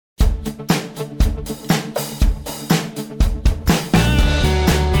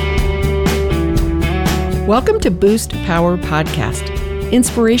Welcome to Boost Power Podcast.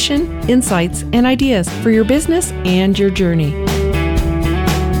 Inspiration, insights, and ideas for your business and your journey.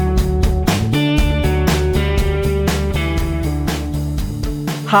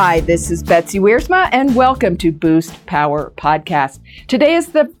 Hi, this is Betsy Wiersma, and welcome to Boost Power Podcast. Today is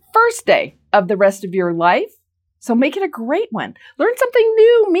the first day of the rest of your life, so make it a great one. Learn something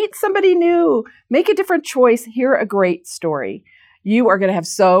new, meet somebody new, make a different choice, hear a great story. You are going to have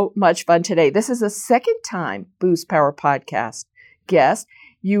so much fun today. This is the second time Boost Power Podcast guest.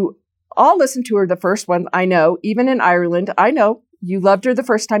 You all listened to her the first one, I know, even in Ireland. I know you loved her the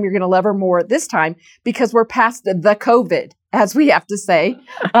first time. You're going to love her more this time because we're past the COVID, as we have to say.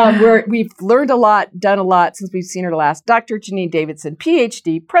 We've learned a lot, done a lot since we've seen her last. Dr. Janine Davidson,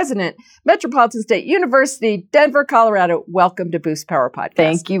 PhD, President, Metropolitan State University, Denver, Colorado. Welcome to Boost Power Podcast.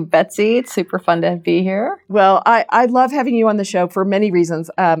 Thank you, Betsy. It's super fun to be here. Well, I love having you on the show for many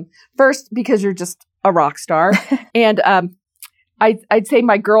reasons. First, because you're just a rock star. And I'd say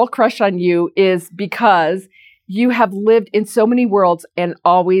my girl crush on you is because you have lived in so many worlds and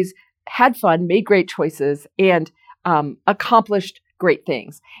always had fun, made great choices, and accomplished great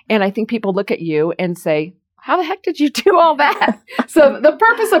things. And I think people look at you and say, how the heck did you do all that? So the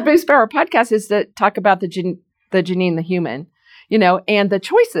purpose of Boost Power Podcast is to talk about the Janine, the human, and the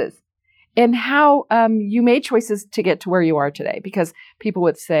choices and how you made choices to get to where you are today. Because people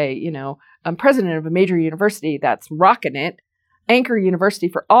would say, I'm president of a major university that's rocking it, Anchor University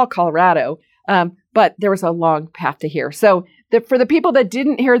for all Colorado. But there was a long path to here. So for the people that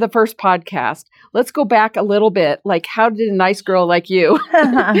didn't hear the first podcast, let's go back a little bit. Like, how did a nice girl like you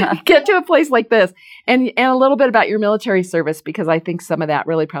get to a place like this? And a little bit about your military service, because I think some of that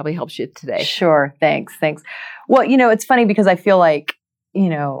really probably helps you today. Sure. Thanks. Well, it's funny because I feel like,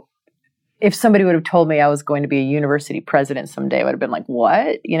 if somebody would have told me I was going to be a university president someday, I would have been like,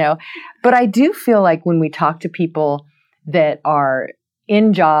 what? But I do feel like when we talk to people that are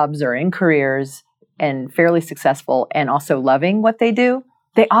in jobs or in careers and fairly successful and also loving what they do,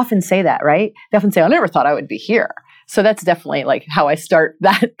 they often say that, right? They often say, I never thought I would be here. So that's definitely like how I start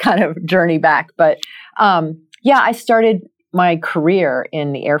that kind of journey back. But I started my career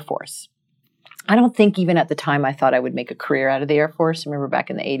in the Air Force. I don't think even at the time I thought I would make a career out of the Air Force. I remember back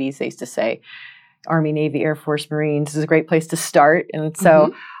in the 80s, they used to say, Army, Navy, Air Force, Marines is a great place to start. And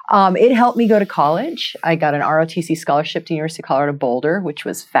so it helped me go to college. I got an ROTC scholarship to University of Colorado Boulder, which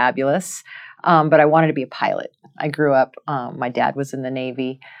was fabulous. But I wanted to be a pilot. I grew up, my dad was in the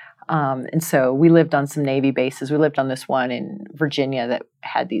Navy. And so we lived on some Navy bases. We lived on this one in Virginia that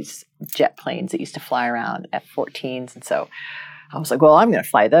had these jet planes that used to fly around, F-14s. And so I was like, well, I'm going to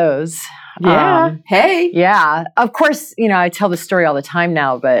fly those. Yeah. Hey. Yeah. Of course, I tell this story all the time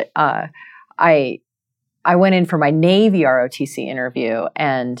now, but I went in for my Navy ROTC interview,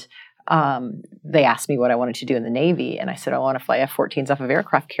 and they asked me what I wanted to do in the Navy. And I said, I want to fly F-14s off of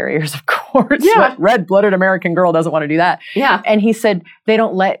aircraft carriers, of course. Yeah. What red-blooded American girl doesn't want to do that? Yeah. And he said, they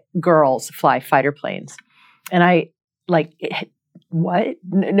don't let girls fly fighter planes. And I, what?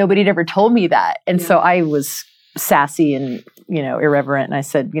 Nobody had ever told me that. And so I was sassy and, irreverent. And I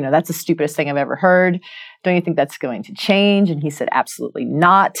said, that's the stupidest thing I've ever heard. Don't you think that's going to change? And he said, absolutely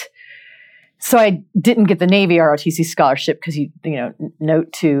not. So I didn't get the Navy ROTC scholarship because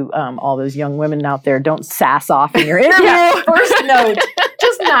note to all those young women out there, don't sass off in your interview. Yeah, first note,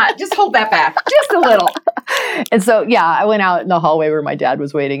 just hold that back, just a little. And so, I went out in the hallway where my dad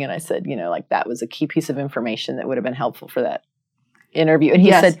was waiting, and I said, that was a key piece of information that would have been helpful for that interview. And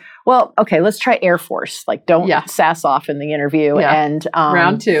he said, well, okay, let's try Air Force. Don't sass off in the interview. Yeah. And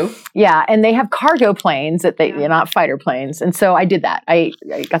round two. Yeah. And they have cargo planes that they're not fighter planes. And so I did that. I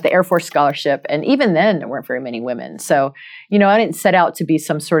got the Air Force scholarship. And even then there weren't very many women. So, I didn't set out to be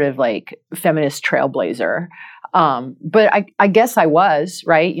some sort of feminist trailblazer. But I guess I was,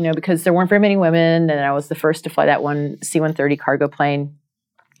 right? Because there weren't very many women, and I was the first to fly that one C-130 cargo plane.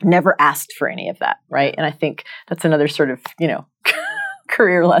 Never asked for any of that, right? And I think that's another sort of,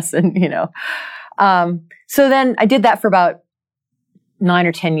 career lesson, So then I did that for about 9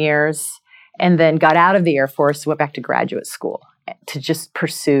 or 10 years, and then got out of the Air Force, went back to graduate school to just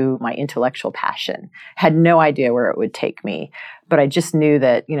pursue my intellectual passion. Had no idea where it would take me, but I just knew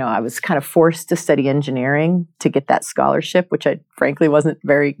that, I was kind of forced to study engineering to get that scholarship, which I frankly wasn't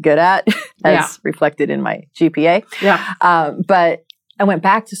very good at, as reflected in my GPA. Yeah. But I went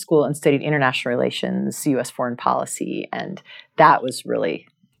back to school and studied international relations, U.S. foreign policy, and that was really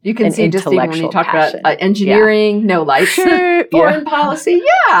You can an see just even when you intellectual talk passion. about engineering, no lights, Sure. foreign policy.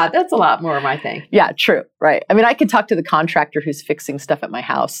 Yeah, that's a lot more my thing. Yeah, true. Right. I mean, I could talk to the contractor who's fixing stuff at my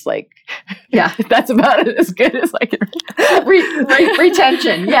house. Like, Yeah. that's about it as good as I can.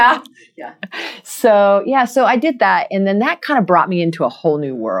 Retention. Yeah. So I did that. And then that kind of brought me into a whole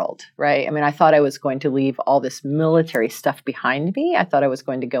new world, right? I mean, I thought I was going to leave all this military stuff behind me. I thought I was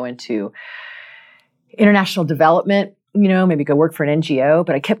going to go into international development, maybe go work for an NGO,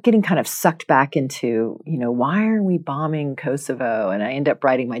 but I kept getting kind of sucked back into, why are we bombing Kosovo? And I ended up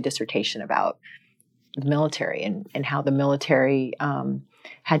writing my dissertation about the military and how the military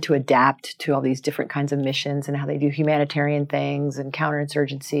had to adapt to all these different kinds of missions and how they do humanitarian things and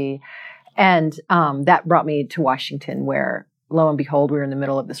counterinsurgency. And that brought me to Washington, where lo and behold, we were in the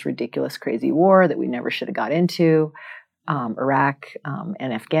middle of this ridiculous, crazy war that we never should have got into. Iraq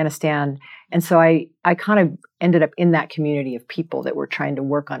and Afghanistan. And so I kind of ended up in that community of people that were trying to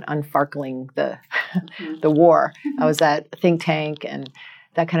work on unfarkling the war. I was at a think tank and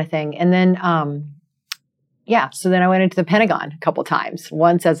that kind of thing. And then, so then I went into the Pentagon a couple times,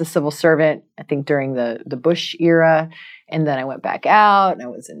 once as a civil servant, I think during the Bush era. And then I went back out and I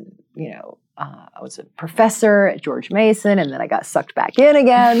was in, I was a professor at George Mason, and then I got sucked back in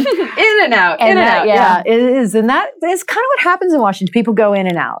again. in and out. Yeah, it is. And that is kind of what happens in Washington. People go in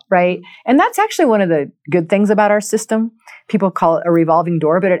and out, right? And that's actually one of the good things about our system. People call it a revolving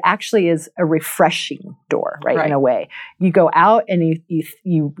door, but it actually is a refreshing door, right? In a way. You go out and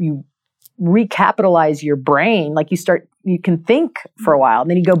you recapitalize your brain. Like you can think for a while, and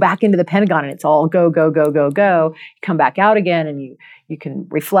then you go back into the Pentagon and it's all go, go, go, go, go. You come back out again and you can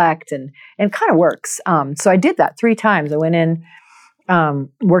reflect and it kind of works. So I did that 3 times. I went in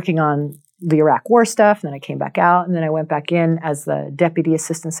working on the Iraq war stuff, and then I came back out, and then I went back in as the Deputy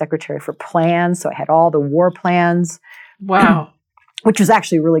Assistant Secretary for Plans. So I had all the war plans. Wow. Which was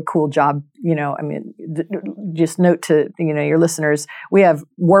actually a really cool job. Just note to, your listeners, we have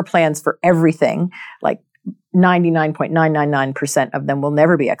war plans for everything. Like 99.999% of them will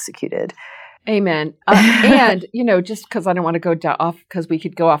never be executed. Amen. And, just because I don't want to go off, because we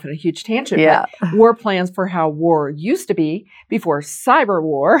could go off on a huge tangent, but war plans for how war used to be before cyber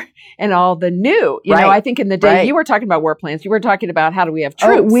war and all the new, I think in the day you were talking about war plans, you were talking about how do we have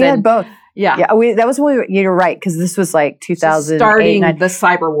troops. We had both. Yeah. That was when you're right, because this was like 2008. Starting the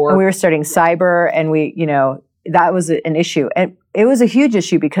cyber war. And we were starting cyber, and that was an issue. And it was a huge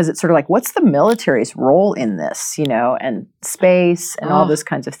issue because it's sort of like, what's the military's role in this, and space and all those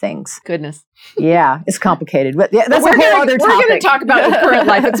kinds of things. Goodness. Yeah, it's complicated. But that's a whole other topic. We're going to talk about the current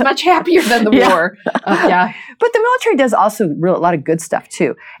life. It's much happier than the war. But the military does also a lot of good stuff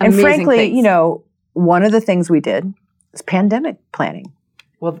too. And amazing frankly, things. one of the things we did is pandemic planning.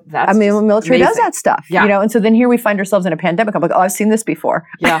 Well, that's the military amazing. does that stuff, and so then here we find ourselves in a pandemic. I'm like, I've seen this before.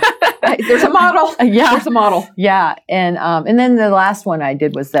 Yeah. There's a model. There's a model. Yeah. And then the last one I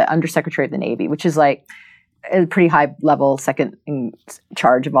did was the Undersecretary of the Navy, which is like a pretty high level, second in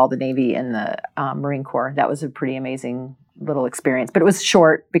charge of all the Navy and the Marine Corps. That was a pretty amazing little experience, but it was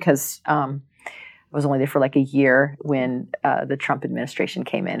short because I was only there for like a year when the Trump administration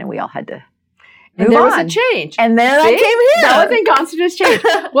came in and we all had to and there was a change. And then I came here. That was in constant change.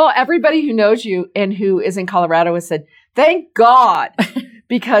 Well, everybody who knows you and who is in Colorado has said, thank God,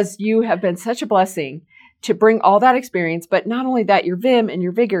 because you have been such a blessing to bring all that experience. But not only that, your vim and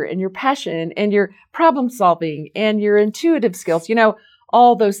your vigor and your passion and your problem solving and your intuitive skills,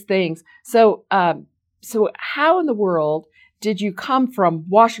 all those things. So how in the world did you come from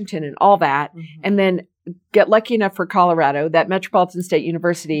Washington and all that, and then get lucky enough for Colorado, that Metropolitan State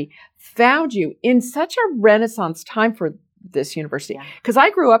University found you in such a renaissance time for this university? Because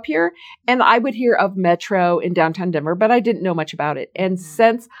I grew up here and I would hear of Metro in downtown Denver, but I didn't know much about it. And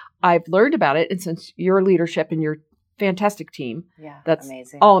since I've learned about it, and since your leadership and your fantastic team, that's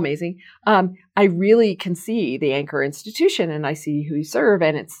amazing. All amazing, I really can see the Anchor Institution and I see who you serve,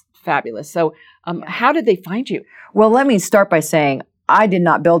 and it's fabulous. So how did they find you? Well, let me start by saying I did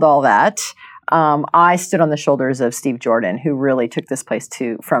not build all that. I stood on the shoulders of Steve Jordan, who really took this place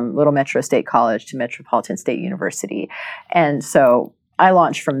from Little Metro State College to Metropolitan State University. And so I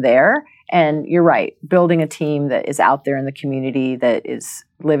launched from there. And you're right, building a team that is out there in the community that is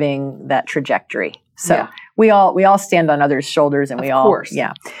living that trajectory. So we all stand on others' shoulders, and of course.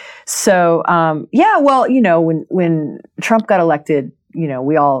 So, well, when Trump got elected,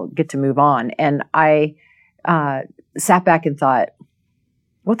 we all get to move on. And I sat back and thought,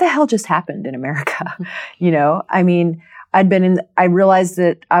 what the hell just happened in America? I realized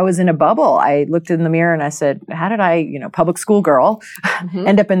that I was in a bubble. I looked in the mirror and I said, how did I, public school girl,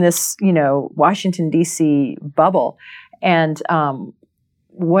 end up in this, Washington, D.C. bubble? And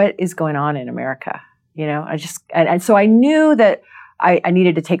what is going on in America? And so I knew that I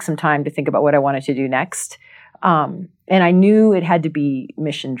needed to take some time to think about what I wanted to do next. And I knew it had to be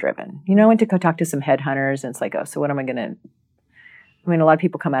mission driven. I went to go talk to some headhunters, and it's like, oh, so what am I going to, a lot of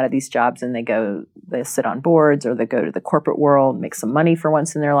people come out of these jobs and they sit on boards, or they go to the corporate world, make some money for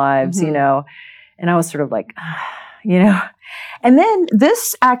once in their lives, and I was sort of like, and then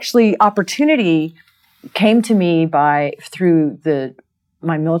this actually opportunity came to me through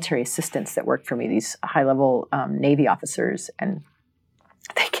my military assistants that worked for me, these high-level Navy officers, and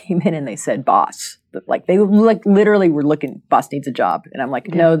they came in and they said, boss, like they literally were looking, boss needs a job. And I'm like,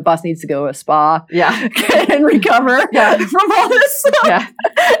 no, the boss needs to go to a spa and recover from all this stuff. Yeah.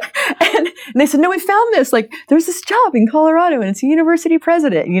 And they said, no, we found this. Like, there's this job in Colorado and it's a university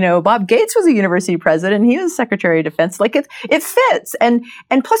president. Bob Gates was a university president and he was Secretary of Defense. Like, it fits. And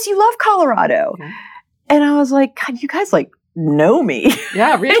plus you love Colorado. Okay. And I was like, God, you guys know me.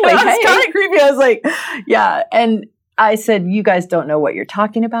 Yeah, really. It's kind of creepy. I was like, yeah. And I said, you guys don't know what you're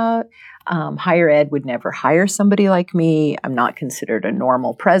talking about. Higher ed would never hire somebody like me. I'm not considered a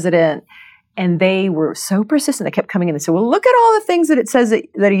normal president. And they were so persistent. They kept coming in and said, well, look at all the things that it says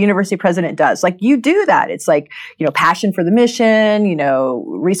that a university president does. Like, you do that. It's like, passion for the mission,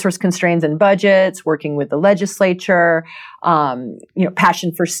 resource constraints and budgets, working with the legislature,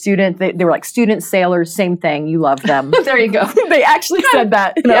 passion for students. They were like student sailors, same thing. You love them. There you go. They actually said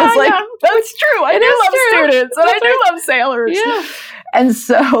that. And I was like, that's true. I do love students and I do love sailors. Yeah. And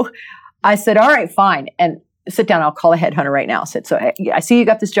so I said, all right, fine. And sit down, I'll call a headhunter right now. So I see you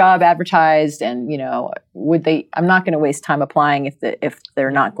got this job advertised, and I'm not going to waste time applying if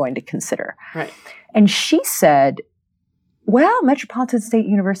they're not going to consider. Right. And she said, well, Metropolitan State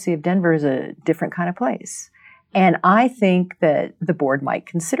University of Denver is a different kind of place. And I think that the board might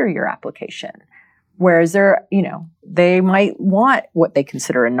consider your application. Whereas they might want what they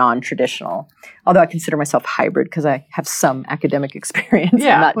consider a non-traditional, although I consider myself hybrid because I have some academic experience.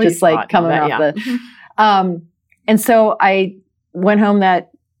 Yeah, not just coming off the... And so I went home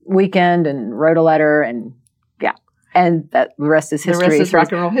that weekend and wrote a letter, and the rest is history. The rest is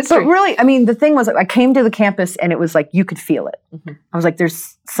rock and roll history. But really, the thing was, I came to the campus and it was like, you could feel it. Mm-hmm. I was like,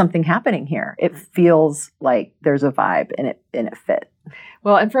 there's something happening here. It feels like there's a vibe, and it fit.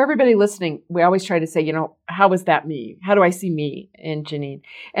 Well, and for everybody listening, we always try to say, how was that me? How do I see me in Janine?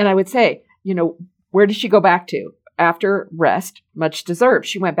 And I would say, where did she go back to? After rest, much deserved.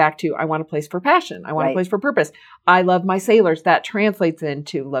 She went back to, I want a place for passion. I want a place for purpose. I love my sailors. That translates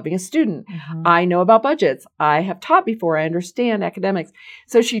into loving a student. Mm-hmm. I know about budgets. I have taught before. I understand academics.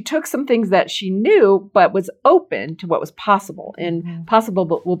 So she took some things that she knew, but was open to what was possible. And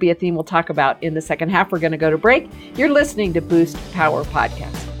possible will be a theme we'll talk about in the second half. We're going to go to break. You're listening to Boost Power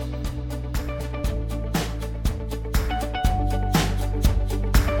Podcast.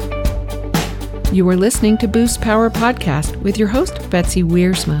 You are listening to Boost Power Podcast with your host, Betsy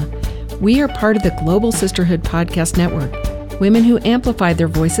Wiersma. We are part of the Global Sisterhood Podcast Network, women who amplify their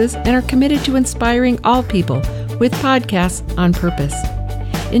voices and are committed to inspiring all people with podcasts on purpose.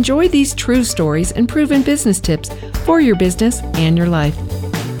 Enjoy these true stories and proven business tips for your business and your life.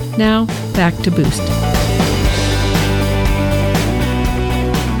 Now, back to Boost.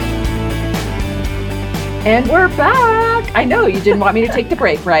 And we're back. I know you didn't want me to take the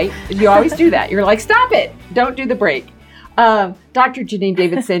break, right? You always do that. You're like, stop it. Don't do the break. Dr. Janine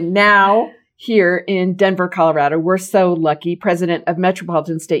Davidson, now here in Denver, Colorado. We're so lucky, president of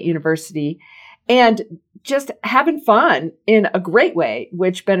Metropolitan State University, and just having fun in a great way,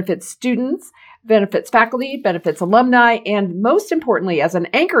 which benefits students, benefits faculty, benefits alumni, and most importantly, as an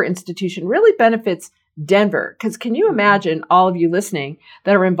anchor institution, really benefits Denver. Because can you imagine, all of you listening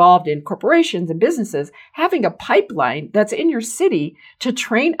that are involved in corporations and businesses, having a pipeline that's in your city to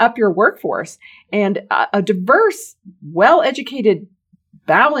train up your workforce, and a diverse, well-educated,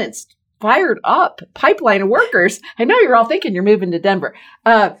 balanced, fired up pipeline of workers? I know you're all thinking you're moving to Denver.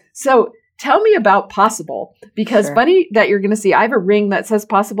 So tell me about Possible, because funny that you're going to see, I have a ring that says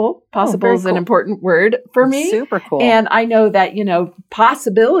Possible. Possible is an important word for me. Super cool. And I know that,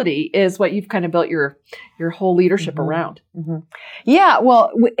 possibility is what you've kind of built your whole leadership around. Mm-hmm. Yeah,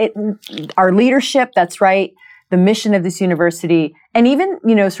 well, our leadership, that's right. The mission of this university, and even,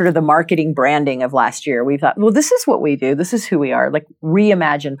 sort of the marketing branding of last year, we thought, well, this is what we do. This is who we are. Like,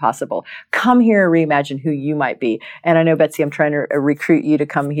 reimagine possible. Come here, reimagine who you might be. And I know, Betsy, I'm trying to recruit you to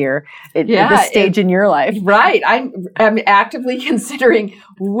come here at this stage in your life. Right. I'm actively considering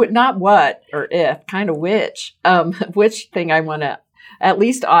not what or if, kind of which thing I want to at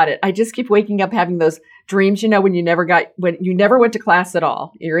least audit. I just keep waking up having those dreams, when you never went to class at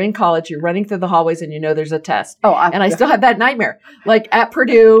all. You're in college, you're running through the hallways and there's a test. And I still have that nightmare. Like at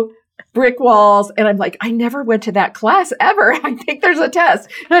Purdue, brick walls. And I'm like, I never went to that class ever. I think there's a test.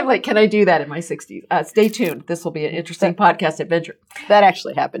 And I'm like, can I do that in my 60s? Stay tuned. This will be an interesting podcast adventure. That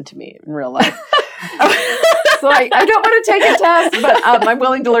actually happened to me in real life. So I don't want to take a test, but I'm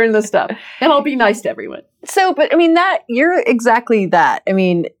willing to learn this stuff. And I'll be nice to everyone. So, but I mean, you're exactly that. I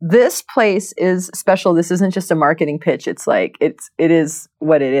mean, this place is special. This isn't just a marketing pitch. It's like, it is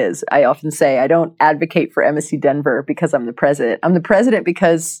what it is. I often say, I don't advocate for MSC Denver because I'm the president. I'm the president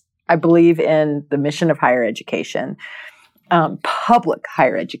because I believe in the mission of higher education, public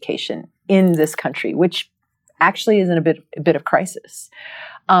higher education in this country, which actually is in a bit of crisis.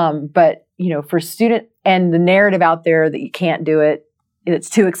 But, for student and the narrative out there that you can't do it, it's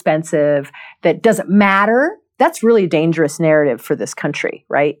too expensive, that doesn't matter, that's really a dangerous narrative for this country,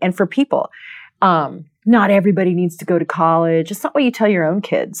 right? And for people. Not everybody needs to go to college. It's not what you tell your own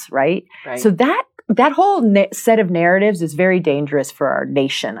kids, right? So that whole set of narratives is very dangerous for our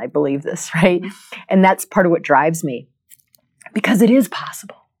nation. I believe this, right? Mm-hmm. And that's part of what drives me, because it is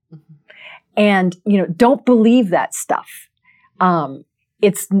possible. Mm-hmm. And, don't believe that stuff.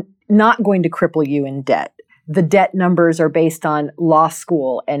 It's not going to cripple you in debt. The debt numbers are based on law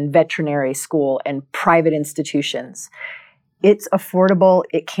school and veterinary school and private institutions. It's affordable.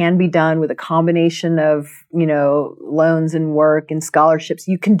 It can be done with a combination of, loans and work and scholarships.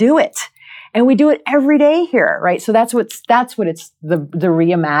 You can do it. And we do it every day here, right? So that's what it's the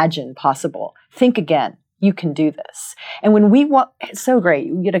reimagine possible. Think again. You can do this. And when it's so great.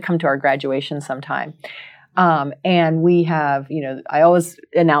 You get to come to our graduation sometime. And we have, I always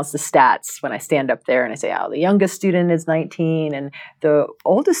announce the stats when I stand up there and I say, the youngest student is 19 and the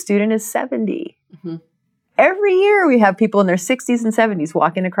oldest student is 70. Mm-hmm. Every year we have people in their 60s and 70s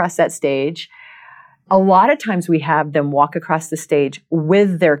walking across that stage. A lot of times we have them walk across the stage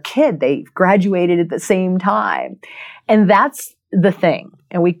with their kid. They graduated at the same time. And that's the thing.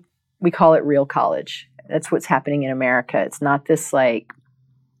 And we call it real college. That's what's happening in America. It's not this like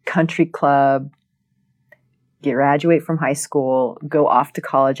country club, graduate from high school, go off to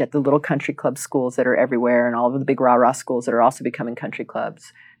college at the little country club schools that are everywhere and all of the big rah-rah schools that are also becoming country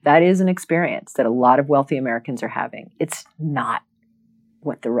clubs. That is an experience that a lot of wealthy Americans are having. It's not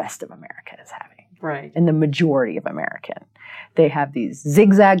what the rest of America is having. Right. And the majority of American. They have these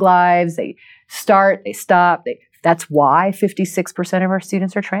zigzag lives. They start, they stop. That's why 56% of our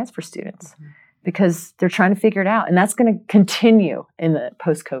students are transfer students. Mm-hmm. Because they're trying to figure it out. And that's going to continue in the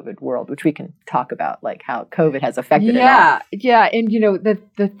post-COVID world, which we can talk about, like how COVID has affected it all. Yeah. And,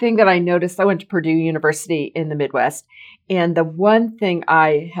 the thing that I noticed, I went to Purdue University in the Midwest. And the one thing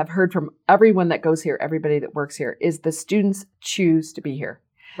I have heard from everyone that goes here, everybody that works here, is the students choose to be here.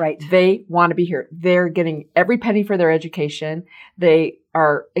 Right. They want to be here. They're getting every penny for their education. They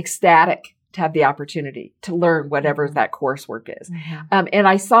are ecstatic to have the opportunity to learn whatever that coursework is. Mm-hmm. And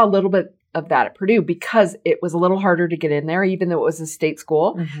I saw a little bit of that at Purdue because it was a little harder to get in there, even though it was a state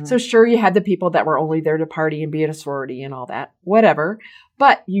school. Mm-hmm. So sure, you had the people that were only there to party and be in a sorority and all that, whatever.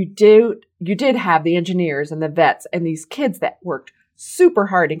 But you did have the engineers and the vets and these kids that worked super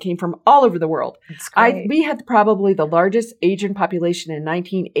hard and came from all over the world. We had probably the largest Asian population in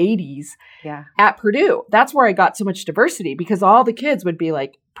 1980s at Purdue. That's where I got so much diversity because all the kids would be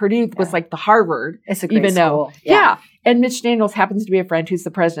like, Purdue was like the Harvard. It's a great school. And Mitch Daniels happens to be a friend who's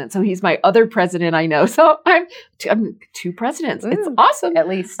the president. So he's my other president I know. So I'm two presidents. Ooh, it's awesome. At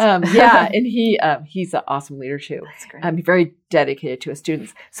least. And he's an awesome leader too. That's great. Very dedicated to his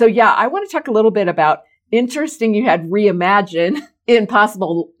students. So I want to talk a little bit about interesting. You had reimagine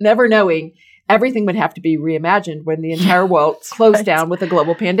impossible, never knowing everything would have to be reimagined when the entire world closed down with a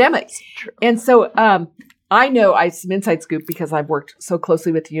global pandemic. And so I know I have some inside scoop because I've worked so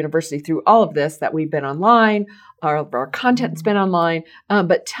closely with the university through all of this that we've been online, our content's been online.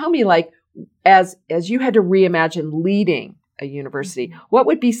 But tell me, as you had to reimagine leading a university, what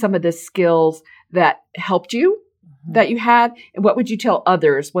would be some of the skills that helped you, that you had? And what would you tell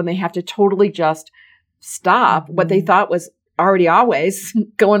others when they have to totally just stop what they thought was already always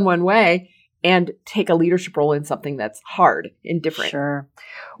going one way and take a leadership role in something that's hard and different? Sure.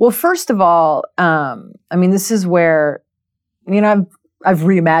 Well, first of all, this is where, I've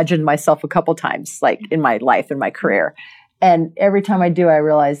reimagined myself a couple times, like in my life, in my career. And every time I do, I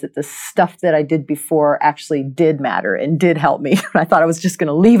realize that the stuff that I did before actually did matter and did help me. I thought I was just going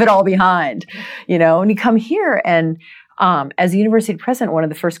to leave it all behind, When you come here and as a university president, one of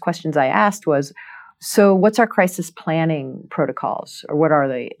the first questions I asked was, so what's our crisis planning protocols, or what are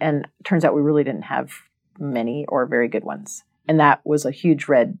they? And it turns out we really didn't have many or very good ones. And that was a huge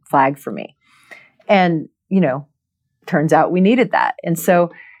red flag for me. And, turns out we needed that. And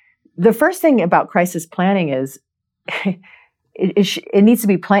so the first thing about crisis planning is it needs to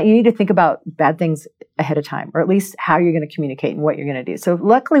be planned. You need to think about bad things ahead of time, or at least how you're going to communicate and what you're going to do. So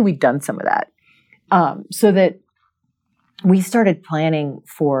luckily we've done some of that, so that we started planning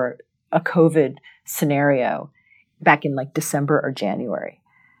for a COVID scenario back in like December or January.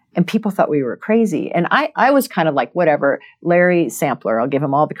 And people thought we were crazy. And I was kind of like, whatever. Larry Sampler, I'll give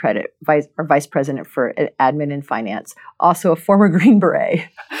him all the credit, our vice president for admin and finance, also a former Green Beret.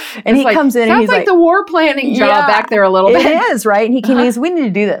 And he comes in and he's like, the war planning job back there a little bit. It is, right? And he came in and said, we need to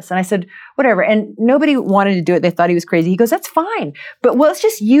do this. And I said, whatever. And nobody wanted to do it. They thought he was crazy. He goes, that's fine. But let's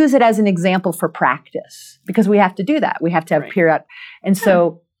just use it as an example for practice, because we have to do that. We have to have period. And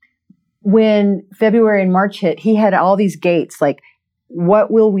so when February and March hit, he had all these gates like,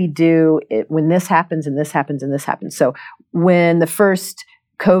 what will we do when this happens and this happens and this happens? So when the first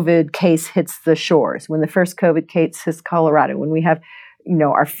COVID case hits the shores, when the first COVID case hits Colorado, when we have,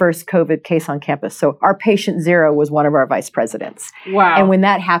 our first COVID case on campus. So our patient zero was one of our vice presidents. Wow. And when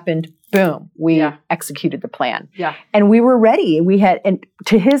that happened, boom, we executed the plan. Yeah. And we were ready. And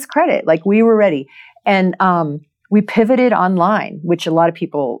to his credit, like we were ready. And we pivoted online, which a lot of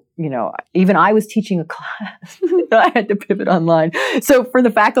people, even I was teaching a class. I had to pivot online. So for the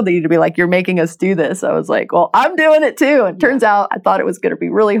faculty to be like, you're making us do this, I was like, well, I'm doing it too. And it turns out I thought it was going to be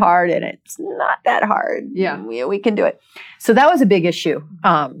really hard, and it's not that hard. Yeah. We can do it. So that was a big issue.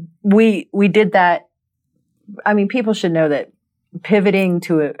 We did that. I mean, people should know that pivoting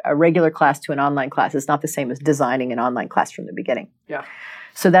to a regular class to an online class is not the same as designing an online class from the beginning. Yeah.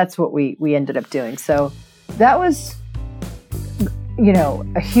 So that's what we ended up doing. So that was,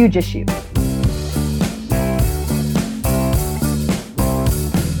 a huge issue.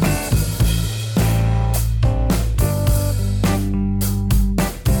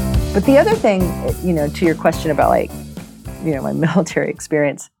 But the other thing, to your question about my military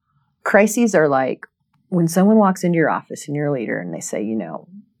experience, crises are like when someone walks into your office and you're a leader and they say,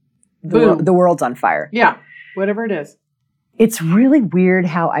 the world's on fire. Yeah, whatever it is. It's really weird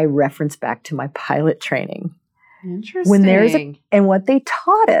how I reference back to my pilot training. Interesting. When and what they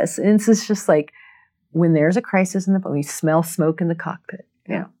taught us, and it's just like, when there's a crisis when you smell smoke in the cockpit,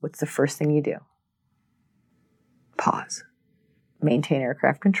 what's the first thing you do? Pause. Maintain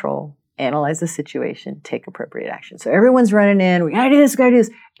aircraft control, analyze the situation, take appropriate action. So everyone's running in, we gotta do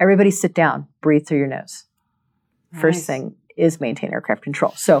this, Everybody sit down, breathe through your nose. Nice. First thing is maintain aircraft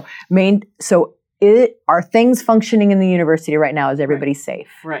control. Are things functioning in the university right now? Is everybody safe?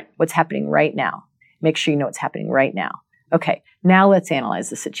 Right. What's happening right now? Make sure you know what's happening right now. Okay, now let's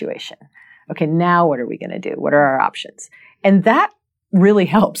analyze the situation. Okay, now what are we going to do? What are our options? And that really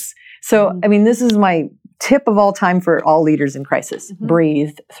helps. So, this is my tip of all time for all leaders in crisis. Mm-hmm.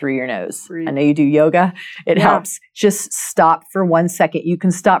 Breathe through your nose. Breathe. I know you do yoga. It helps. Just stop for 1 second. You can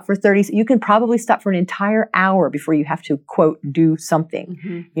stop for 30. You can probably stop for an entire hour before you have to, quote, do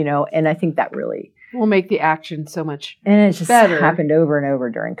something, and I think that really will make the action so much better. And it just better. Happened over and over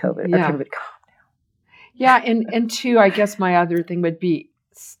during COVID. Yeah. Okay, but calm down. Yeah, and two, I guess my other thing would be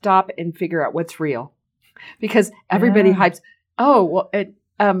stop and figure out what's real. Because everybody hypes,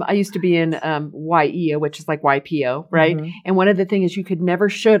 I used to be in YEO, which is like YPO, right? Mm-hmm. And one of the things is you could never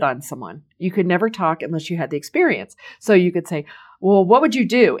should on someone. You could never talk unless you had the experience. So you could say, well, what would you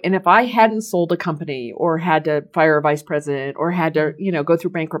do? And if I hadn't sold a company or had to fire a vice president or had to, go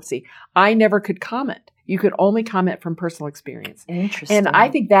through bankruptcy, I never could comment. You could only comment from personal experience. Interesting. And I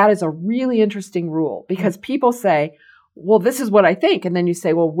think that is a really interesting rule because people say, well, this is what I think. And then you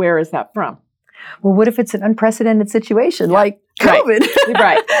say, well, where is that from? Well, what if it's an unprecedented situation like COVID?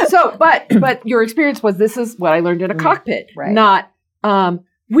 Right. So, but your experience was this is what I learned in a cockpit, not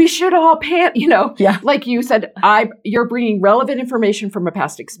we should all like you said, you're bringing relevant information from a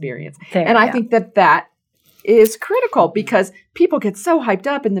past experience. I think that is critical because people get so hyped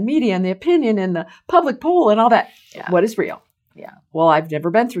up in the media and the opinion and the public poll and all that. Yeah. What is real? Yeah. Well, I've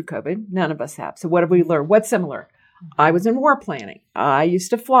never been through COVID. None of us have. So what have we learned? What's similar? I was in war planning. I used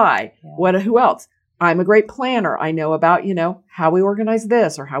to fly. Yeah. Who else? I'm a great planner. I know about, how we organize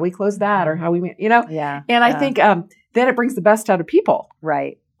this or how we close that or how we, Yeah. And I think then it brings the best out of people.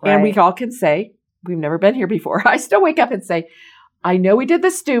 Right. And we all can say, we've never been here before. I still wake up and say, I know we did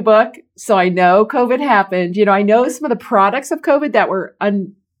the Stu book, so I know COVID happened. I know some of the products of COVID that were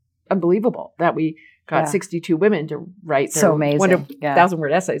unbelievable, that we got 62 women to write their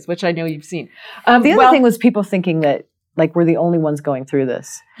 1,000-word essays, which I know you've seen. The other thing was people thinking that, we're the only ones going through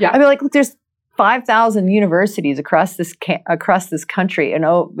this. Yeah. I mean, look, there's 5,000 universities across this country and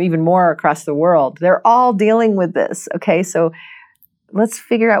even more across the world. They're all dealing with this, okay? So let's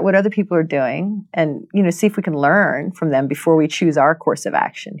figure out what other people are doing and, see if we can learn from them before we choose our course of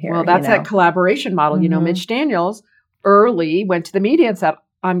action here. Well, that's that collaboration model. Mm-hmm. Mitch Daniels early went to the media and said,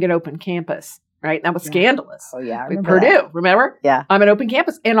 I'm going to open campus, right? That was scandalous. Oh, yeah. With Purdue, remember? Yeah. I'm an open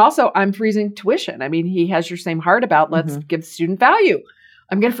campus. And also, I'm freezing tuition. I mean, he has your same heart about let's give student value.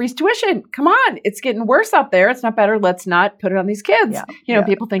 I'm going to freeze tuition. Come on. It's getting worse out there. It's not better. Let's not put it on these kids.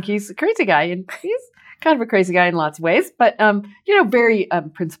 People think he's a crazy guy, and he's kind of a crazy guy in lots of ways, but, very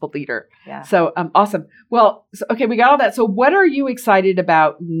principled leader. Yeah. So awesome. Well, okay, we got all that. So what are you excited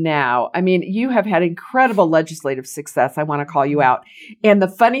about now? I mean, you have had incredible legislative success. I want to call you out. And the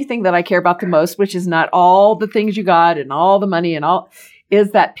funny thing that I care about the most, which is not all the things you got and all the money and all,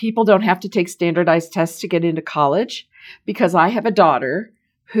 is that people don't have to take standardized tests to get into college, because I have a daughter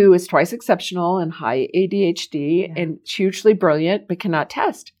who is twice exceptional and high ADHD and hugely brilliant, but cannot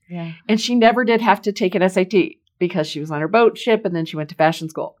test. Yeah. And she never did have to take an SAT because she was on her boat ship and then she went to fashion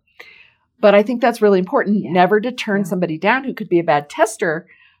school. But I think that's really important, never to turn somebody down who could be a bad tester,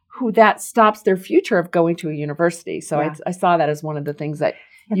 who that stops their future of going to a university. So I saw that as one of the things that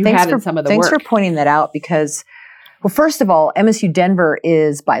you had in some of the work. Thanks for pointing that out, because, well, first of all, MSU Denver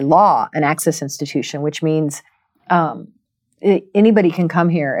is by law an access institution, which means anybody can come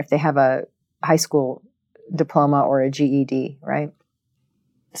here if they have a high school diploma or a GED, right?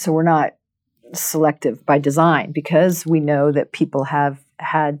 So we're not selective by design, because we know that people have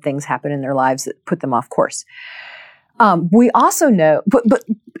had things happen in their lives that put them off course. We also know, but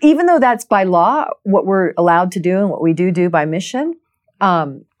even though that's by law, what we're allowed to do and what we do by mission,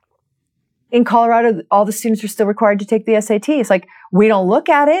 in Colorado, all the students are still required to take the SAT. It's like, we don't look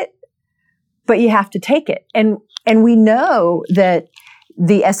at it, but you have to take it. And we know that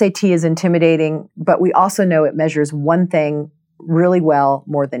the SAT is intimidating, but we also know it measures one thing really well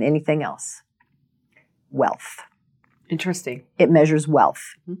more than anything else: wealth. Interesting. It measures wealth.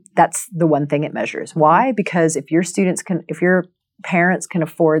 Mm-hmm. That's the one thing it measures. Why? Because if your parents can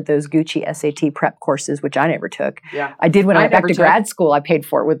afford those Gucci SAT prep courses, which I never took. Yeah. I did when I went back to grad school. I paid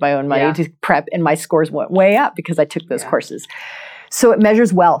for it with my own money to prep, and my scores went way up because I took those courses. So it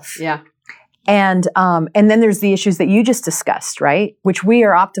measures wealth. Yeah. And then there's the issues that you just discussed, right? Which we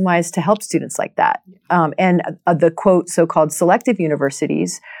are optimized to help students like that. And the quote, so-called selective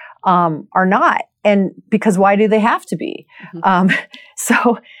universities are not. And because why do they have to be? Mm-hmm.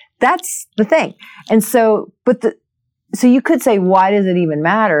 So that's the thing. And so, so you could say, why does it even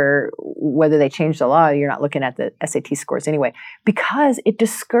matter whether they change the law? You're not looking at the SAT scores anyway, because it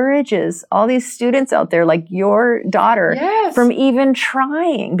discourages all these students out there, like your daughter, from even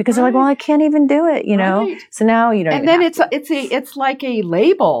trying, because they're like, well, I can't even do it, know? So now you don't. And then it's like a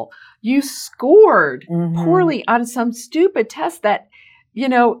label. You scored poorly on some stupid test that,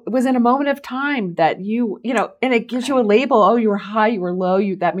 was in a moment of time that and it gives you a label. Oh, you were high, you were low,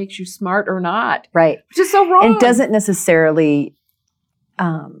 that makes you smart or not. Right. Which is so wrong. It doesn't necessarily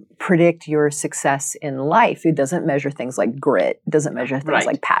predict your success in life. It doesn't measure things like grit. It doesn't measure things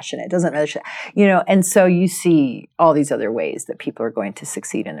like passion. It doesn't measure, and so you see all these other ways that people are going to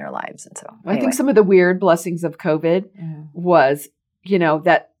succeed in their lives. And so I think some of the weird blessings of COVID was,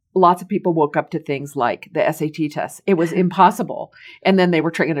 that lots of people woke up to things like the SAT test. It was impossible. And then they were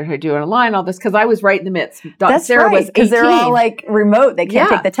trying to do it online, all this, because I was right in the midst. That's Sarah right, was 18. Because they're all like remote. They can't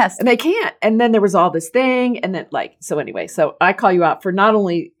take the test. And they can't. And then there was all this thing. And then so anyway, so I call you out for not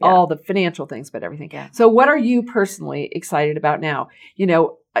only all the financial things, but everything. Yeah. So what are you personally excited about now?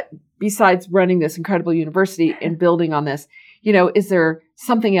 Besides running this incredible university and building on this, is there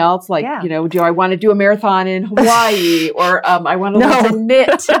something else like, do I want to do a marathon in Hawaii or I want to learn to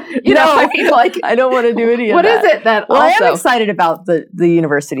knit? I mean, like, I don't want to do any of that. What is it that well, also? I am excited about the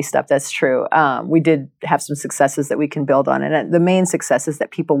university stuff. That's true. We did have some successes that we can build on. And the main success is that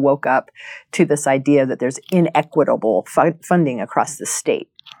people woke up to this idea that there's inequitable funding across the state.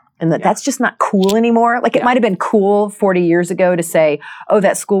 And that's just not cool anymore. Like it might have been cool 40 years ago to say, oh,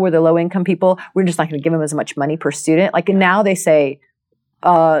 that school where the low income people, we're just not going to give them as much money per student. Like now they say,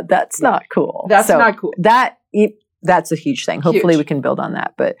 that's not cool. That's not cool. That's a huge thing. Hopefully we can build on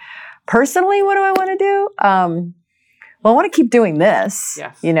that. But personally, what do I want to do? Well, I want to keep doing this.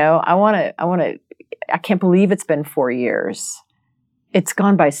 Yes. I can't believe it's been 4 years. It's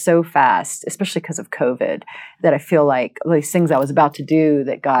gone by so fast, especially because of COVID, that I feel like these things I was about to do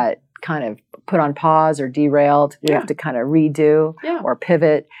that got kind of put on pause or derailed, we have to kind of redo or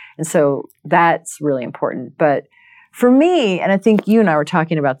pivot. And so that's really important. But for me, and I think you and I were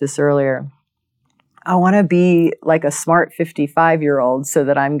talking about this earlier, I want to be like a smart 55-year-old so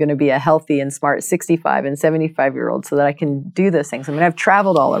that I'm going to be a healthy and smart 65 and 75-year-old so that I can do those things. I mean, I've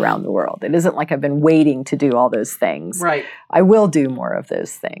traveled all around the world. It isn't like I've been waiting to do all those things. Right. I will do more of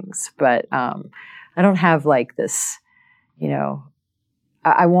those things, but I don't have like this,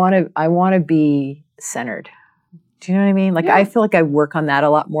 I want to be centered. Do you know what I mean? Like, I feel like I work on that a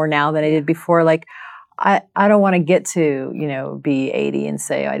lot more now than I did before. Like, I don't want to get to, be 80 and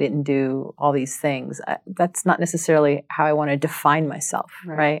say, I didn't do all these things. That's not necessarily how I want to define myself,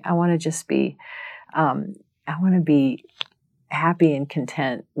 right? I want to just be, I want to be happy and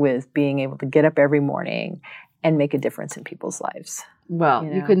content with being able to get up every morning and make a difference in people's lives. Well,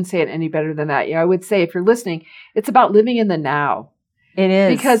 you couldn't say it any better than that. I would say, if you're listening, it's about living in the now. It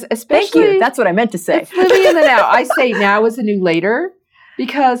is. Because especially... Thank you. That's what I meant to say. It's living in the now. I say now is the new later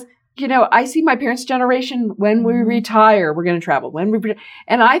because... I see my parents' generation, when we retire, we're going to travel.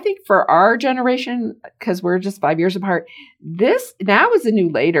 And I think for our generation, because we're just 5 years apart, this now is a new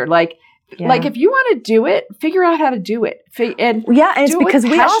later. Like if you want to do it, figure out how to do it. And it's because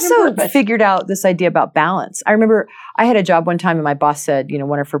we also figured out this idea about balance. I remember I had a job one time and my boss said,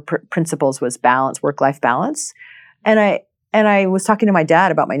 one of her principles was balance, work-life balance. And I was talking to my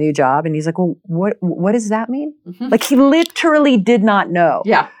dad about my new job, and he's like, well, what does that mean? Mm-hmm. Like, he literally did not know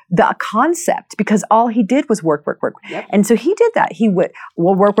the concept because all he did was work. Yep. And so he did that. He would,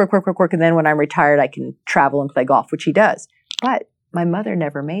 work. And then when I'm retired, I can travel and play golf, which he does. But my mother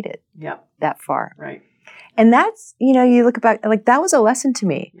never made it that far. Right. And that's, you look back, like, that was a lesson to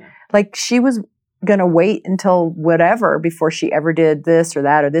me. Yeah. Like, she was going to wait until whatever before she ever did this or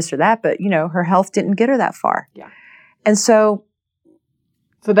that or this or that. But, her health didn't get her that far. Yeah. And so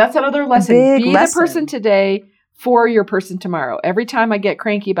that's another lesson. Be the person today for your person tomorrow. Every time I get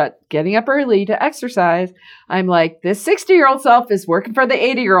cranky about getting up early to exercise, I'm like, this 60-year-old self is working for the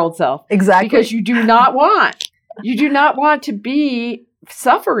 80-year-old self. Exactly. Because you do not want to be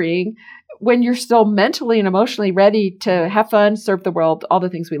suffering when you're still mentally and emotionally ready to have fun, serve the world, all the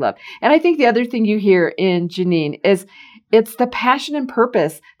things we love. And I think the other thing you hear in Janine is it's the passion and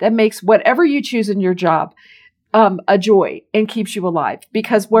purpose that makes whatever you choose in your job a joy and keeps you alive.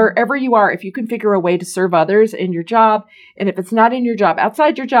 Because wherever you are, if you can figure a way to serve others in your job, and if it's not in your job,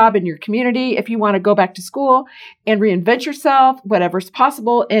 outside your job, in your community, if you want to go back to school and reinvent yourself, whatever's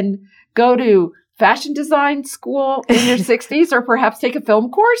possible, and go to fashion design school in your 60s, or perhaps take a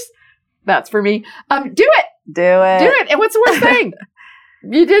film course, that's for me. Do it. Do it. And what's the worst thing?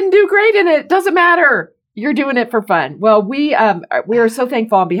 You didn't do great in it. Doesn't matter. You're doing it for fun. Well, we are so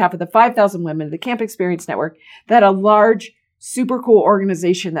thankful on behalf of the 5,000 women of the Camp Experience Network that a large, super cool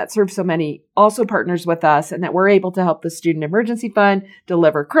organization that serves so many also partners with us, and that we're able to help the Student Emergency Fund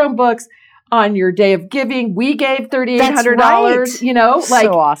deliver Chromebooks. On your day of giving, we gave $3,800. Right.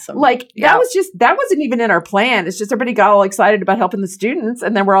 So awesome. That wasn't even in our plan. It's just everybody got all excited about helping the students,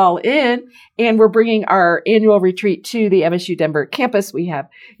 and then we're all in, and we're bringing our annual retreat to the MSU Denver campus. We have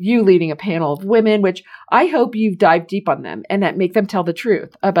you leading a panel of women, which I hope you dive deep on them and that make them tell the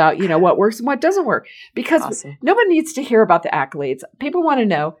truth about, what works and what doesn't work. Because nobody needs to hear about the accolades. People want to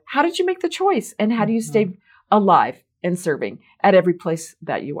know, how did you make the choice, and how do you stay alive and serving at every place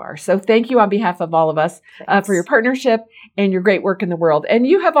that you are. So thank you on behalf of all of us for your partnership and your great work in the world. And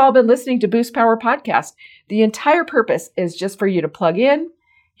you have all been listening to Boost Power Podcast. The entire purpose is just for you to plug in,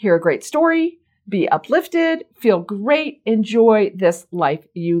 hear a great story, be uplifted, feel great, enjoy this life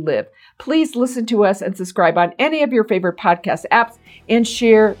you live. Please listen to us and subscribe on any of your favorite podcast apps and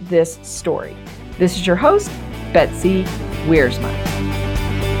share this story. This is your host, Betsy Wiersma.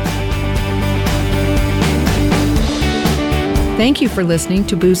 Thank you for listening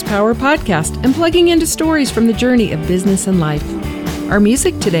to Boost Power Podcast and plugging into stories from the journey of business and life. Our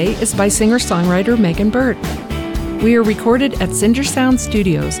music today is by singer-songwriter Megan Burt. We are recorded at Cinder Sound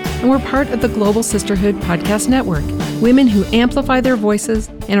Studios, and we're part of the Global Sisterhood Podcast Network, women who amplify their voices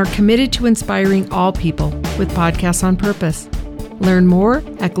and are committed to inspiring all people with podcasts on purpose. Learn more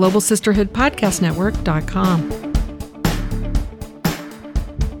at globalsisterhoodpodcastnetwork.com.